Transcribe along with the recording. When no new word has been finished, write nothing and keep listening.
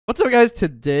What's up, guys?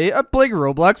 Today I'm playing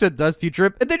Roblox at Dusty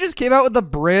Trip, and they just came out with a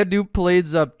brand new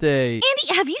Plains update.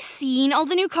 Andy, have you seen all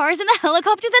the new cars and the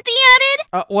helicopter that they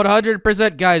added?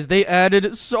 100%, guys. They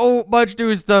added so much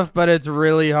new stuff, but it's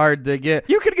really hard to get.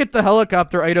 You can get the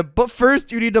helicopter item, but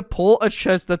first you need to pull a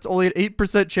chest that's only an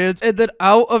 8% chance, and then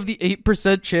out of the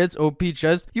 8% chance OP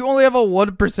chest, you only have a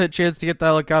 1% chance to get the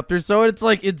helicopter, so it's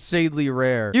like insanely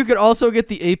rare. You can also get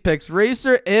the Apex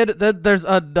Racer, and then there's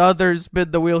another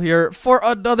spin the wheel here for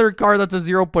another car that's a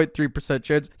 0.3%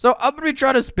 chance. So I'm gonna be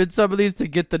trying to spin some of these to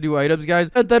get the new items,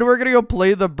 guys, and then we're gonna go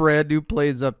play the brand new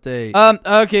Plains update.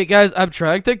 Okay, guys, I'm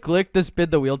trying to click the spin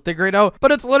the wheel thing right now,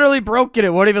 but it's literally broken.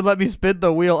 It won't even let me spin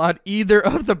the wheel on either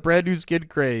of the brand new skin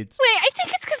crates. Wait, I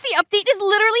think it's because the update is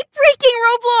literally breaking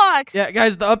Roblox. Yeah,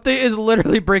 guys, the update is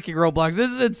literally breaking Roblox.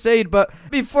 This is insane, but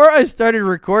before I started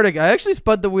recording, I actually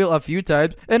spun the wheel a few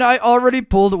times, and I already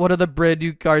pulled one of the brand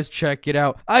new cars. Check it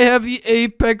out. I have the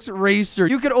Apex Racer.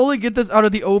 You can only get this out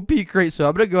of the OP crate, so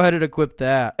I'm gonna go ahead and equip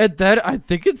that. And then I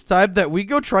think it's time that we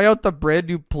go try out the brand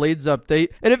new Plains update.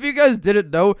 And if you guys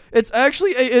didn't know, it's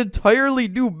actually an entirely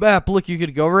new map. Look, you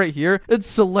can go right here and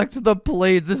select the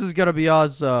Plains. This is gonna be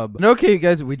awesome. And okay,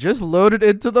 guys, we just loaded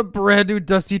into the brand new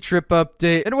Dusty Trip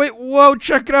update. And wait, whoa,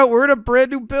 check it out. We're in a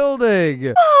brand new building.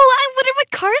 Oh, I wonder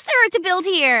what cars there are to build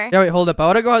here. Yeah, wait, hold up. I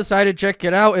want to go outside and check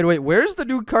it out. And wait, where's the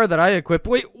new car that I equipped?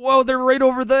 Wait, whoa, they're right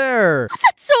over there. Oh,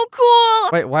 that's so cool.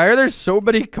 Wait, why are there so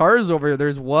many cars over here?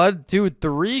 There's 1, 2,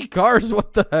 3 cars.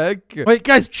 What the heck? Wait,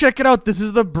 guys, check it out. This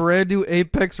is the brand new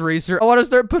Apex Racer. I want to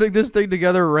start putting this thing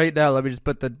together right now. Let me just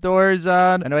put the doors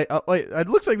on. And wait, oh, wait, it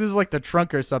looks like this is like the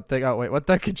trunk or something. Oh, wait, what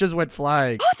the heck? It just went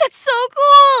flying. Oh, that's so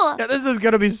cool. Yeah, this is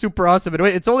going to be super awesome. And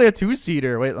wait, it's only a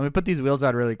 2-seater. Wait, let me put these wheels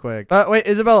on really quick. Wait,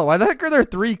 Isabella, why the heck are there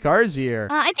 3 cars here?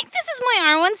 I think this is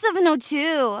my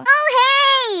R1702.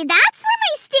 Oh, hey, that's where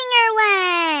my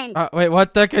stinger went. Wait,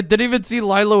 what the heck? I didn't even see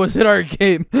Lila was in our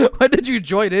game. When did you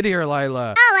join in here,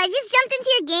 Lila? Oh, I just jumped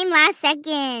into your game last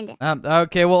second.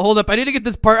 Okay, well, hold up. I need to get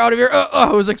this part out of here.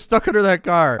 I was like stuck under that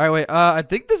car. All right, wait, I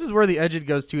think this is where the engine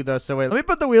goes to, though. So wait, let me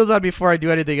put the wheels on before I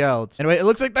do anything else. And wait, it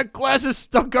looks like that glass is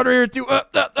stuck under here, too.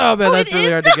 Oh, man, that's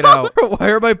really hard to get out. Why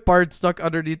are my parts stuck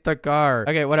underneath the car?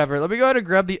 Okay, whatever. Let me go ahead and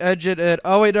grab the engine and...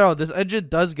 Oh, wait, no, this engine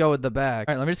does go in the back.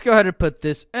 All right, let me just go ahead and put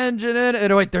this engine in.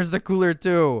 And wait, there's the cooler,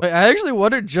 too. Wait, I actually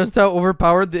wondered just how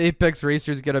overpowered the Apex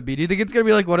Racer is going to be. Do you think it's going to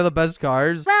be like one of the best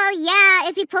cars? Well, yeah,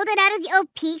 if you pulled it out of the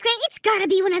OP crate, it's gotta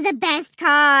be one of the best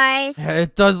cars. Yeah,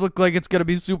 it does look like it's going to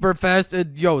be super fast.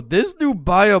 And yo, this new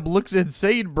biome looks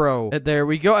insane, bro. And there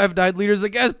we go. I have 9 liters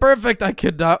of gas. Perfect. I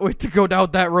cannot wait to go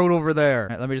down that road over there. All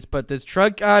right, let me just put this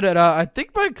trunk on. And I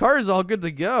think my car is all good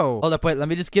to go. Hold up, wait. Let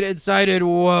me just get inside. And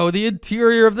whoa, the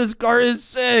interior of this car is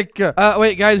sick.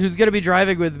 Wait, guys, who's going to be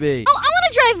driving with me? Oh, I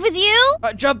want to drive with you.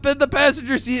 Jump in the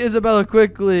passenger seat, Isabella,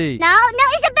 quickly. No,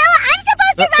 Isabella, I'm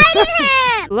supposed to ride in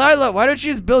him. Lila, why don't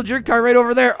you just build your car right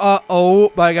over there?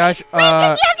 Oh my gosh. Wait,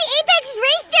 because you have the Apex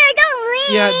Racer. Don't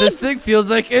leave. Yeah, this thing feels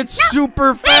like it's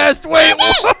super fast. Wait,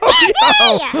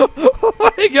 whoa,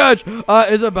 oh my gosh.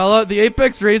 Isabella, the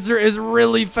Apex Racer is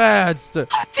really fast. Oh,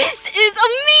 this is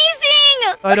amazing.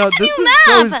 I know, Look at the this new is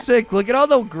so map. sick. Look at all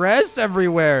the grass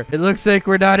everywhere. It looks like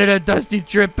we're not in a Dusty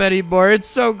Trip anymore. It's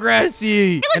so grassy.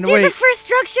 Hey, look, And there's wait, a first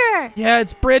structure. yeah,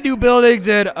 it's brand new buildings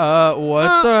and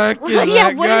what the heck is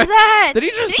that what guy? is that? Did he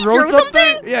just Did he throw throw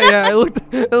something? Yeah,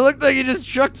 it looked like he just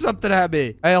chucked something at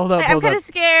me. Hey, hold up, I'm hold kind up. of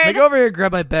scared. Let me go over here and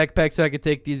grab my backpack so I can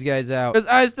take these guys out. Because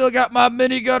I still got my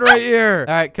minigun right here.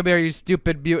 All right, come here, you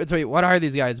stupid mutants. Wait, what are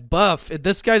these guys? Buff. And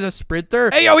this guy's a sprinter?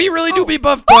 Hey, yo, he really do be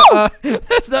buff, but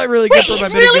that's not really good for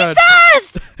my He's really minigun.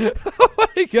 fast. Oh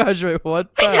my gosh, wait,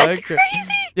 what the That's heck? crazy.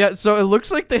 Yeah, so it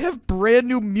looks like they have brand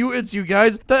new mutants, you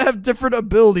guys, that have different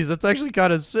abilities. That's actually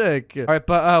kind of sick. All right,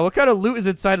 but what kind of loot is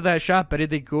inside of that shop?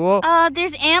 Anything cool?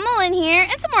 There's ammo in here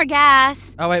and some more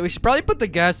gas. Oh, wait, we should probably put the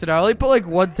gas in. I only put like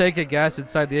 1 tank of gas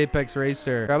inside the Apex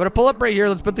Racer. I'm gonna pull up right here.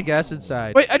 Let's put the gas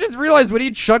inside. Wait, I just realized when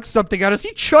he chucked something at us,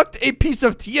 he chucked a piece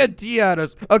of TNT at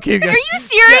us. Okay, guys. Are you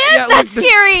serious? Yeah, That's look,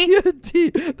 scary.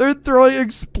 TNT. They're throwing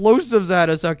explosives at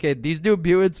us. Okay, these new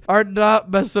mutants are not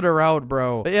messing around,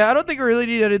 bro. But yeah, I don't think we really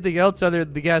need anything else other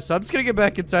than the gas. So I'm just gonna get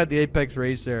back inside the Apex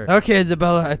Racer. Okay,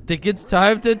 Isabella, I think it's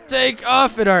time to take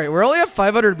off. And all right, we're only at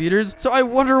 500 meters, so I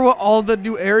wonder what all the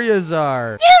new areas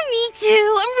are. Yeah, me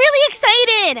too. I'm really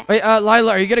excited. Wait,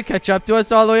 Lila, are you gonna catch up to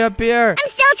us all the way up here?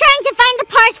 I'm still trying to find the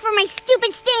parts for my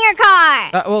stupid stinger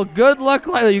car. Well, good luck,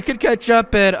 Lila. You can catch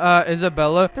up at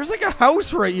Isabella. There's like a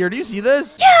house right here. Do you see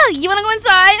this? Yeah, you want to go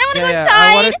inside? I want to go I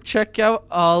inside. want to check out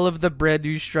all of the brand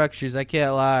new structures. I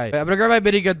can't lie. Wait, I'm gonna grab my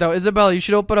minigun though. Isabella, you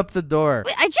should open up the door.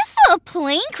 Wait, I just saw a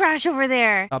plane crash over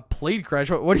there. A plane crash?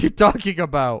 What are you talking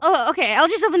about? Oh, okay. I'll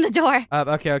just open the door.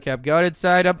 Okay. I'm going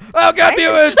inside. Oh God,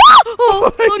 mutants!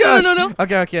 Oh, my gosh. no.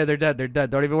 Okay, they're dead.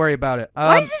 Don't even worry about it.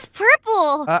 Why is this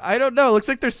purple? I don't know. Looks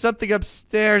like there's something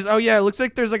upstairs. Oh yeah, it looks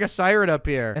like there's like a siren up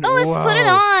here. And, Let's put it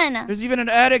on. There's even an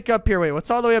attic up here. Wait, what's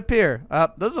all the way up here?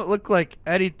 Doesn't look like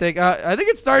anything. I think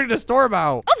it's starting to storm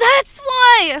out. Oh, that's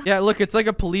why. Yeah, look, it's like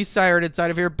a police siren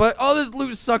inside of here. But all this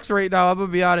loot sucks right now. I'm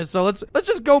gonna be honest. So let's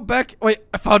just go back. Wait,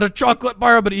 I found a chocolate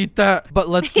bar. I'm gonna eat that. But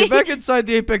let's get back inside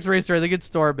the Apex Racer. I think it's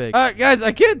storming. Guys,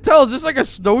 I can't tell. Is this like a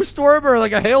snowstorm or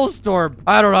like a hailstorm?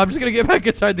 I don't know. I'm just gonna get back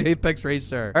inside the Apex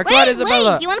Racer. All right, come on,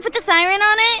 Isabella. Wait, do you want to put the siren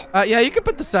on it? Yeah, you can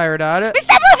put the siren on it. Wait,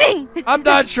 stop moving. I'm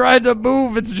not trying to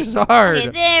move. It's just hard. Okay,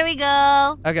 there we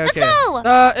go. Okay. Let's go.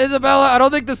 Isabella, I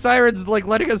don't think the siren's like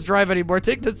letting us drive anymore.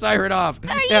 Take the siren off.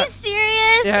 Are you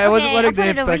serious? Yeah, it wasn't letting the I'll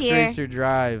put it over Apex here. Racer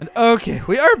drive. And okay,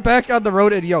 we are back on the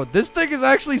road, and yo, this thing is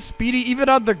actually speedy even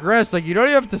on the grass. Like, you don't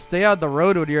even have to stay on the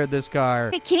road when you're in this car.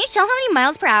 Wait, can you tell how many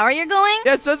miles per hour you're going?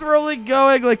 Yeah, it says we're only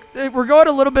going, like, we're going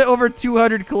a little bit over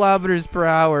 200 kilometers per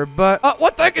hour, but,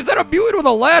 what the heck? Is that a mutant with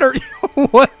a ladder?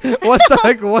 What the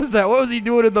heck was that? What was he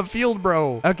doing in the field,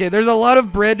 bro? Okay, there's a lot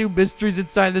of brand new mysteries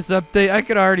inside this update. I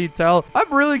can already tell.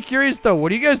 I'm really curious, though. What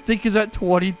do you guys think is at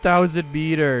 20,000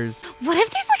 meters? What if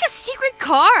there's like a secret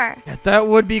car? Yeah, that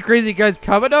would be crazy, guys.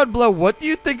 Comment down below. What do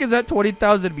you think is at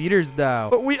 20,000 meters now?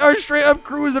 But we are straight up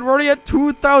cruising. We're already at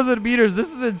 2,000 meters.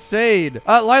 This is insane.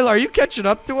 Lila, are you catching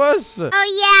up to us? Oh, yeah.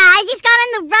 I just got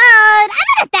on the road.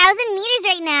 I'm at 1,000 meters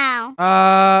right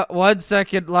now. 1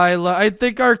 second, Lila. I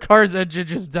think our car's engine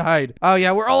just died. Oh,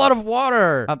 yeah. We're all out of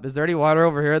water. Is there any water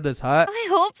over here in this hut? I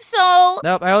hope so.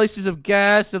 Nope. I only see some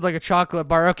gas and like a chocolate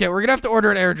bar. Okay, we're gonna have to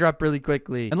order an airdrop really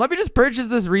quickly. And let me just purchase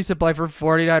this resupply for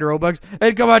 49 Robux.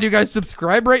 And come on, you guys,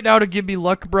 subscribe right now to give me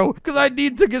luck, bro. Because I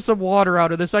need to get some water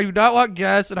out of this. I do not want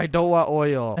gas and I don't want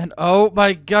oil. And oh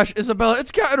my gosh, Isabella,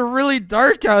 it's gotten really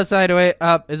dark outside. Wait,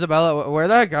 Isabella, where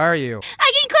the heck are you?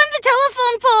 I can climb the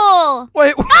telephone pole.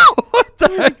 Wait, what the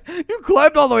heck? You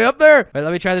climbed all the way up there? Wait,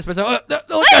 let me try this myself.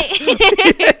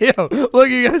 Yo, look,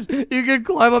 you guys, you can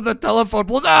climb up the telephone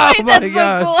poles. Oh Wait, my that's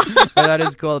gosh. so cool. Yeah, that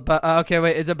is cool. But okay,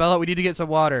 wait, Isabella, we need to get some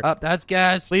water. That's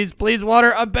gas. Please,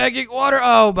 water. I'm begging water.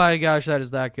 Oh my gosh, that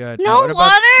is not good. No what about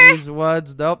water? these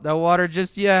ones? Nope, no water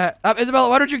just yet. Isabella,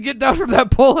 why don't you get down from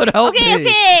that pole and help me? Okay.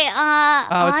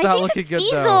 It's not looking good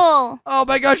Diesel. though. Oh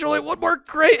my gosh, only one more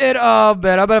crate. And oh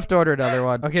man, I'm gonna have to order another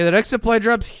one. Okay, the next supply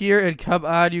drop's here, and come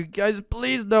on, you guys,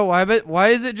 please no. Why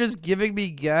is it just giving me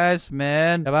gas,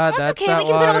 man? Come on, that's okay. not We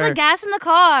can water. put all the gas in the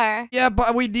car. Yeah,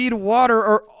 but we need water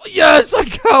or... Yes, I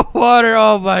got water.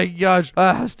 Oh, my gosh.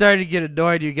 I'm starting to get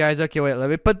annoyed, you guys. Okay, wait. Let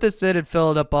me put this in and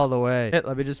fill it up all the way.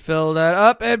 Let me just fill that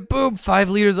up and boom. 5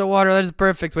 liters of water. That is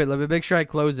perfect. Wait, let me make sure I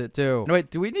close it, too. No, wait,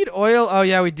 do we need oil? Oh,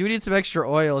 yeah, we do need some extra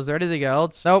oil. Is there anything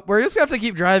else? Nope, we're just going to have to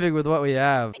keep driving with what we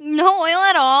have. No oil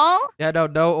at all? Yeah,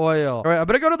 no oil. All right, I'm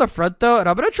going to go to the front, though, and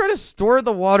I'm going to try to store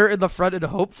the water in the front, and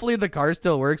hopefully the car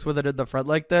still works with it in the front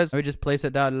like this. Let me just place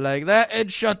it down like that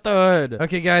and shut the hood.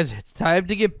 Okay, guys, it's time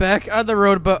to get back on the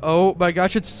road, but oh my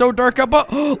gosh, it's so dark out.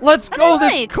 But let's go.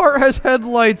 This car has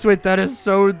headlights. Wait, that is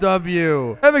so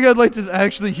W. Having headlights is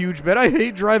actually huge, man. I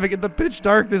hate driving in the pitch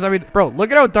darkness. I mean, bro,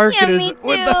 look at how dark it is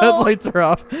when the headlights are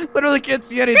off. Literally can't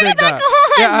see anything. Turn it back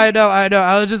on. Yeah, I know.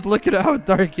 I was just looking at how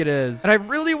dark it is. And I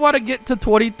really want to get to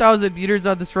 20,000 meters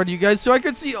on this run, you guys, so I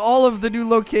can see all of the new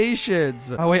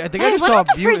locations. Oh, wait, I think I just saw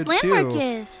a mutant,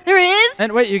 too. There is?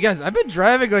 And wait, you guys, I've been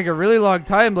driving like a really long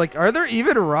time. Like, are there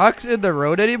even rocks in the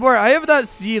road anymore? I have not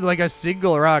seen like a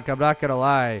single rock. I'm not gonna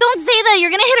lie. Don't say that.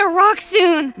 You're gonna hit a rock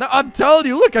soon. No, I'm telling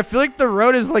you. Look, I feel like the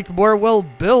road is like more well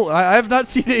built. I have not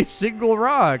seen a single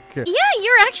rock. Yeah,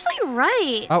 you're actually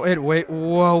right. Oh, and wait,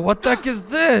 whoa, what the heck is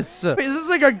this? Wait, is this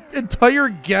like an entire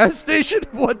gas station?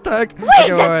 What the heck?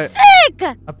 Wait, okay, that's sick.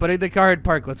 I'm putting the car in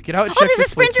park. Let's get out and check there's this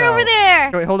a sprinter place out. over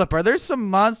there. Wait, hold up. Are there some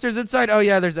monsters inside? Oh,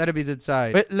 yeah, there's enemies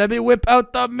inside. Wait, let me whip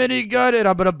out the minigun and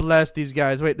I'm gonna blast these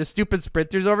guys. Wait, the stupid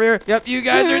sprinters over here. Yep, you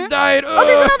guys are dying. Oh,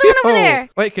 there's another one over there.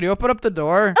 Wait, can you open up the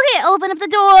door? Okay, I'll open up the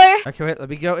door. Okay, wait, let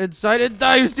me go inside and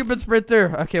die, you stupid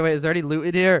sprinter. Okay, wait, is there any loot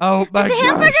in here? Oh my It's a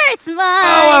hamburger. It's mine.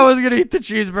 Oh, I was gonna eat the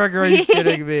cheeseburger. Are you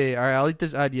kidding me? All right, I'll eat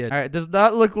this onion. All right, it does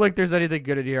not look like there's anything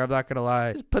good in here. I'm not gonna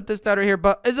lie. Just put this down right here.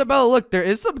 But Isabella, look, there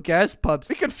is some gas pumps.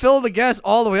 We could fill the gas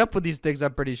all the way up with these things,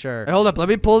 I'm pretty sure. Hey, hold up, let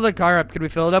me pull the car up. Can we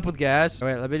fill it up with gas?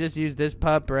 Wait, let me just use this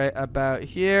pump right about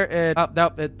here. And oh,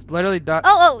 no, it's literally not.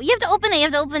 Oh, you have to open it. You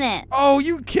have to open it. Oh,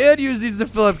 you can use these to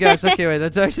fill up gas. Okay, wait,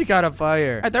 that's actually kind of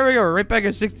fire. All right, there we go. We're right back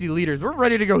at 60 liters. We're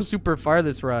ready to go super far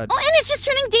this run. Oh, and it's just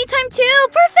turning daytime too.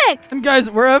 Perfect. And guys,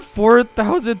 we're at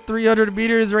 4,300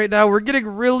 meters right now. We're getting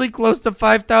really close to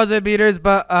 5,000 meters,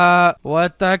 but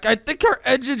what the heck? I think our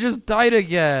engine just died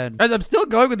again. Guys, I'm still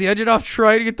going with the engine off,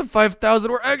 trying to get to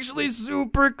 5,000. We're actually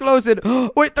super close. And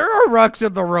wait, there are rocks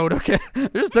in the road. Okay,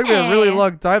 it just took me a really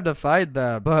long time to find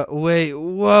them. But wait,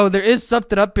 whoa, there is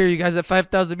something up here, you guys, at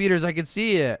 5,000 meters. I can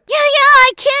see it. Yeah,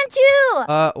 I can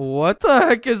too. What the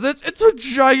heck is this? It's a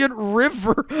giant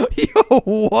river. Yo,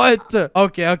 what?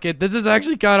 Okay, this is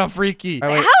actually kind of freaky.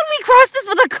 Right, How would we cross this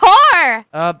with a car?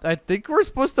 I think we're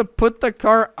supposed to put the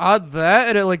car on that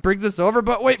and it like brings us over.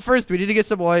 But wait, first we need to get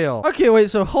some oil. Okay, wait,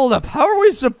 so hold up. How are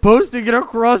we supposed to get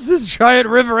across this giant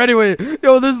river anyway?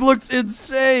 Yo, this looks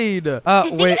insane. I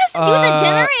think it has to do with the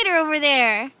generator over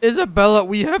there. Isabella,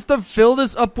 we have to fill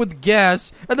this up with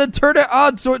gas and then turn it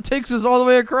on so it takes us all the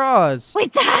way across.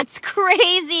 Wait, that's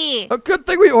crazy. A good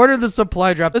thing we ordered the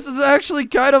supply drop. This is actually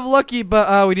kind of lucky,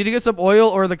 but we need to get some oil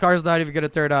or the car's not even gonna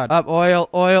turn on.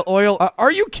 Oil.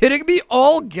 Are you kidding me?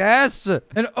 All gas?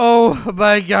 And oh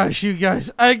my gosh, you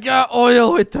guys, I got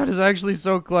oil. Wait, that is actually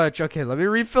so clutch. Okay, let me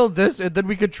refill this and then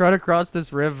we could try to cross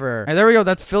this river. And there we go.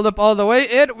 That's filled up all the way.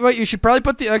 And wait, you should probably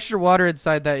put the extra water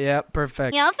inside that. Yeah,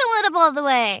 perfect. Yeah, I'll fill it up all the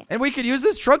way. And we could use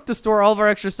this truck to store all of our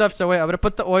extra stuff. So wait, I'm gonna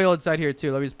put the oil inside here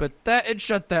too. Let me just put that and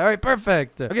shut that. All right,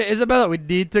 perfect. Okay, Isabella, we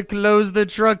need to close the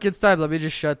trunk. It's time. Let me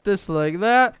just shut this like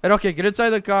that. And okay, get inside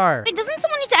the car. Wait, doesn't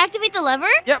someone need to activate the lever?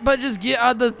 Yeah, but just get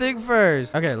on the thing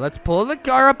first. Okay, let's pull the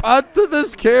car up onto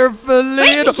this carefully.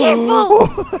 Wait, be careful.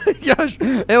 Oh my gosh.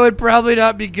 It would probably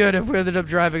not be good if we ended up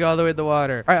driving all the way in the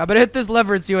water. All right, I'm going to hit this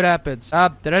lever and see what happens.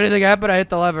 Did anything happen? I hit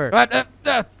the lever. What?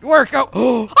 Work out.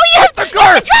 Oh, yeah. The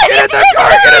car. Get in the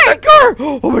car. Get in the car.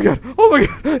 Oh my god. Oh my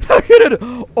god. Get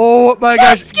in. Oh my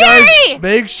gosh. Scary. Guys,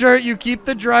 make sure you keep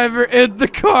the driver in the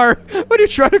car when you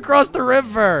try to cross the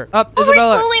river.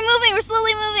 Isabella. We're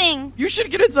slowly moving. You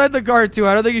should get inside the car too.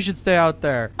 I don't think you should stay out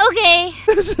there. Okay.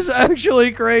 This is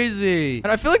actually crazy.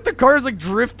 And I feel like the car is like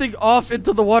drifting off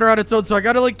into the water on its own. So I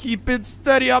gotta like keep it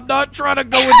steady. I'm not trying to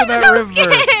go into that I'm river.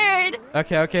 Scared.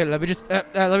 Okay. Let me just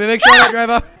let me make sure I don't drive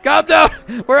off. Calm down.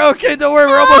 We're okay. Don't worry.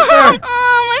 We're almost there.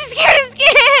 I'm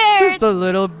scared. Just a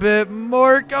little bit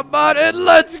more. Come on and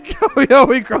let's go. Yo,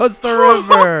 we crossed the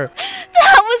river.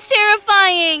 That was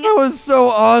terrifying. That was so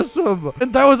awesome.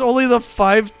 And that was only the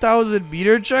 5,000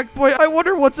 meter checkpoint. I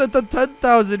wonder what's at the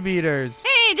 10,000 meters.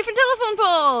 Hey, different telephone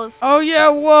poles. Oh, yeah.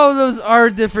 Whoa, those are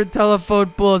different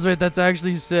telephone poles. Wait, that's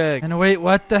actually sick. And wait,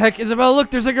 what the heck? Isabel,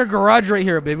 look, there's like a garage right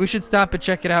here. Maybe we should stop and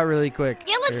check it out really quick.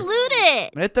 Yeah, let's loot it. I'm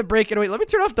gonna hit the brake and wait. Let me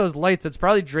turn off those lights. It's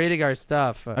probably draining our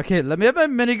stuff. Okay, let me have my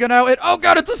minigun out. And oh,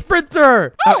 God, it's a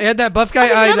sprinter. Oh, and that buff guy.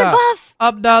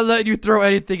 I'm not letting you throw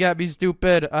anything at me,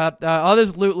 stupid. All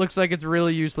this loot looks like it's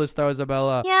really useless, though,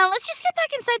 Isabella. Yeah, let's just get back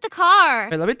inside the car.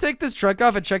 Wait, let me take this truck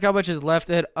off and check how much is left.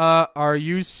 And are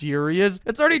you serious?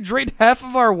 It's already drained half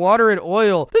of our water and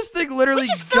oil. This thing literally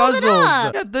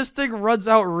guzzles. Yeah, this thing runs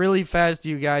out really fast,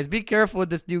 you guys. Be careful with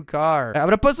this new car. I'm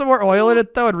gonna put some more oil in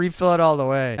it, though, and refill it all the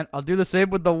way. And I'll do the same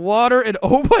with the water. And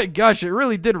oh my gosh, it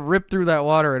really did rip through that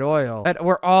water and oil. And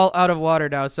we're all out of water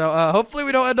now. So hopefully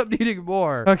we don't end up needing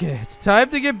more. Okay, it's time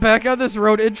to get back on this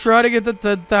road and try to get to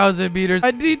 10,000 meters.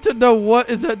 I need to know what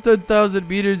is at 10,000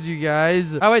 meters, you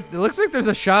guys. Oh, wait, it looks like there's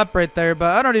a shop right there,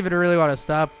 but I don't even really want to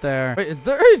stop there. Wait, is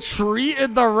there a tree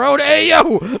in the road? Hey,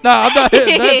 yo! Nah, I'm not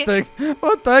hitting that thing.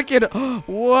 What the heck?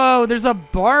 Whoa, there's a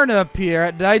barn up here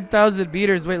at 9,000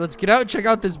 meters. Wait, let's get out and check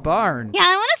out this barn. Yeah,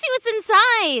 I want to see what's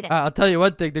inside. I'll tell you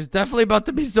one thing. There's definitely about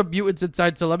to be some mutants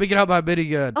inside, so let me get out my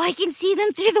minigun. Oh, I can see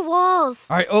them through the walls.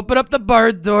 All right, open up the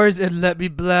barn doors and let me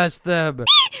blast them.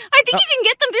 I think you can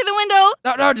get them through the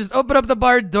window. No, just open up the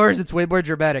barn doors. It's way more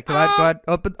dramatic. Come on.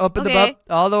 Open them up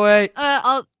all the way.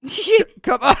 I'll...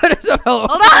 Come on, Isabel. Hold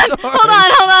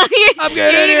on. Here, I'm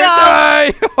getting in here.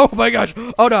 Die. Oh my gosh.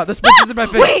 Oh no, the spitch is in my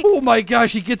face. Wait. Oh my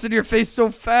gosh, he gets in your face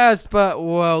so fast. But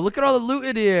whoa, look at all the loot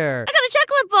in here. I got a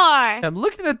chocolate bar. I'm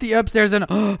looking at the upstairs and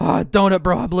donut,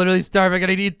 bro. I'm literally starving. I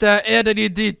need to eat that and I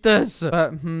need to eat this.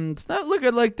 But it's not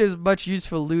looking like there's much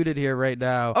useful loot in here right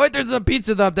now. Oh wait, there's a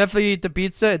pizza though. I'm definitely definitely eat the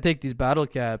pizza and take these bottle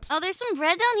caps. Oh, there's some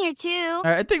bread down here, too. All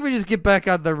right, I think we just get back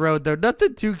on the road, though.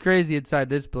 Nothing too crazy inside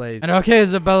this place. And okay,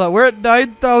 Isabella, we're at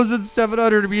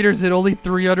 9,700 meters and only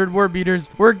 300 more meters.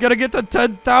 We're gonna get to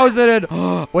 10,000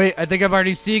 and... wait, I think I'm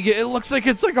already seeing it. It looks like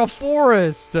it's like a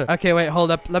forest. Okay, wait,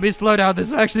 hold up. Let me slow down.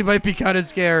 This actually might be kind of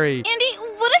scary. Andy,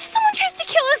 what if someone tries to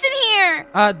kill us in here?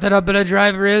 Then I'm gonna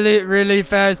drive really, really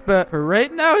fast. But for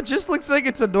right now, it just looks like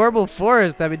it's a normal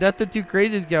forest. I mean, nothing too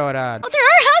crazy is going on. Oh, there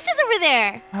are houses over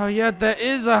there. Oh, yeah, that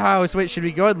is a house. Wait, should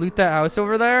we go and loot that house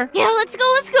over there? Yeah, let's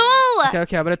go, let's go.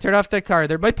 Okay, I'm gonna turn off the car.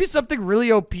 There might be something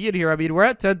really OP in here. I mean, we're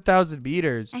at 10,000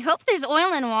 meters. I hope there's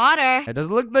oil and water. It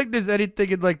doesn't look like there's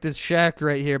anything in like this shack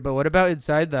right here, but what about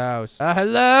inside the house?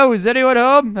 Hello? Is anyone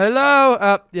home?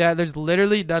 Hello? Yeah, there's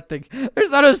literally nothing.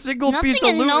 There's not a single piece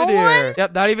of loot in here.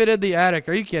 Yep, not even in the attic.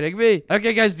 Are you kidding me?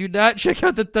 Okay, guys, do not check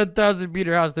out the 10,000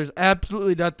 meter house. There's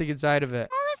absolutely nothing inside of it.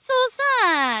 Oh, that's so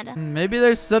sad. Maybe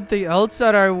there's something else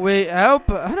on our way out,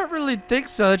 but I don't really think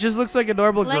so. It just looks like a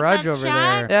normal garage over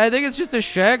there. Yeah, I think it's just a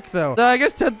shack, though. No, I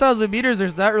guess 10,000 meters,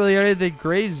 there's not really anything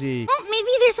crazy. Well, maybe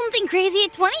there's something crazy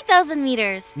at 20,000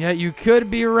 meters. Yeah, you could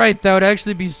be right. That would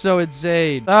actually be so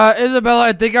insane. Isabella,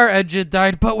 I think our engine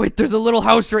died, but wait, there's a little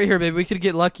house right here. Maybe we could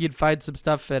get lucky and find some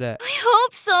stuff in it. I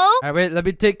hope so. All right, wait, let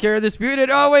me take care of this mutant.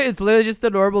 Oh, wait, it's literally just a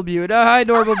normal mutant. Oh, hi,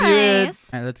 normal mutant.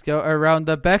 Nice. All right, let's go around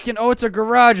the back end. Oh, it's a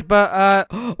garage, but,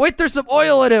 wait, there's some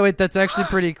oil in it. Wait, that's actually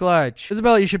pretty clutch.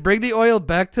 Isabella, you should bring the oil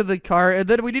back to the car, and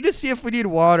then we need to see if we need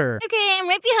water. Okay, I'm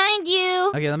right behind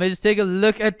you. Okay, let me just take a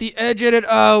look at the engine, and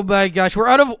oh my gosh, we're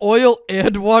out of oil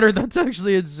and water. That's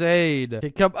actually insane.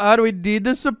 Okay, come on, we need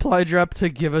the supply drop to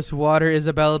give us water,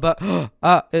 Isabella, but,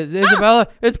 Isabella,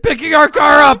 it's picking our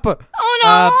car up.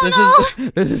 Oh,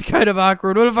 no, This is kind of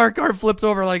awkward. What if our car flips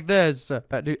over like this?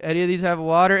 Do any of these have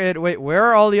water? And wait, where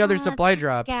are all the other supply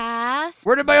drops? Gas.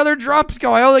 Where did my other drops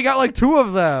go? I only got like 2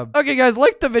 of them. Okay, guys,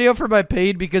 like the video for my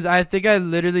pain because I think I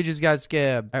literally just got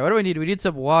scammed. All right, what do we need? We need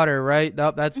some water, right?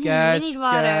 Nope, that's gas. We need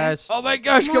water. Gas. Oh my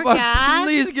gosh, More come on. gas?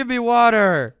 Please give me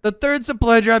water. The 3rd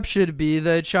supply drop should be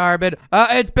the Charmin.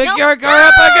 It's picking No. our car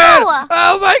up again.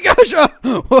 Oh my gosh.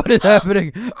 Oh, what is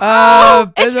happening? It's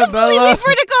Isabella, completely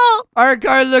vertical. our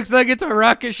car looks like it's a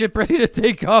rocket ship ready to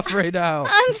take off right now.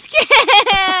 I'm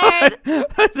scared.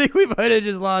 I think we might have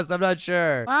just lost. I'm not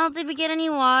sure. Well, did we get any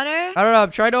water? I don't know.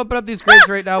 I'm trying to open up these crates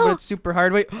right now, but it's super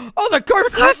hard. Wait. Oh, the car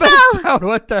fell back down.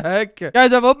 What the heck?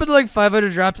 Guys, I've opened like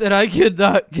 500 drops and I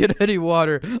cannot get any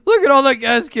water. Look at all the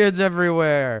gas cans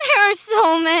everywhere. There are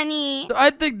so many. I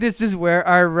think this is where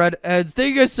our run ends.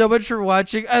 Thank you guys so much for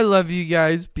watching. I love you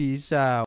guys. Peace out.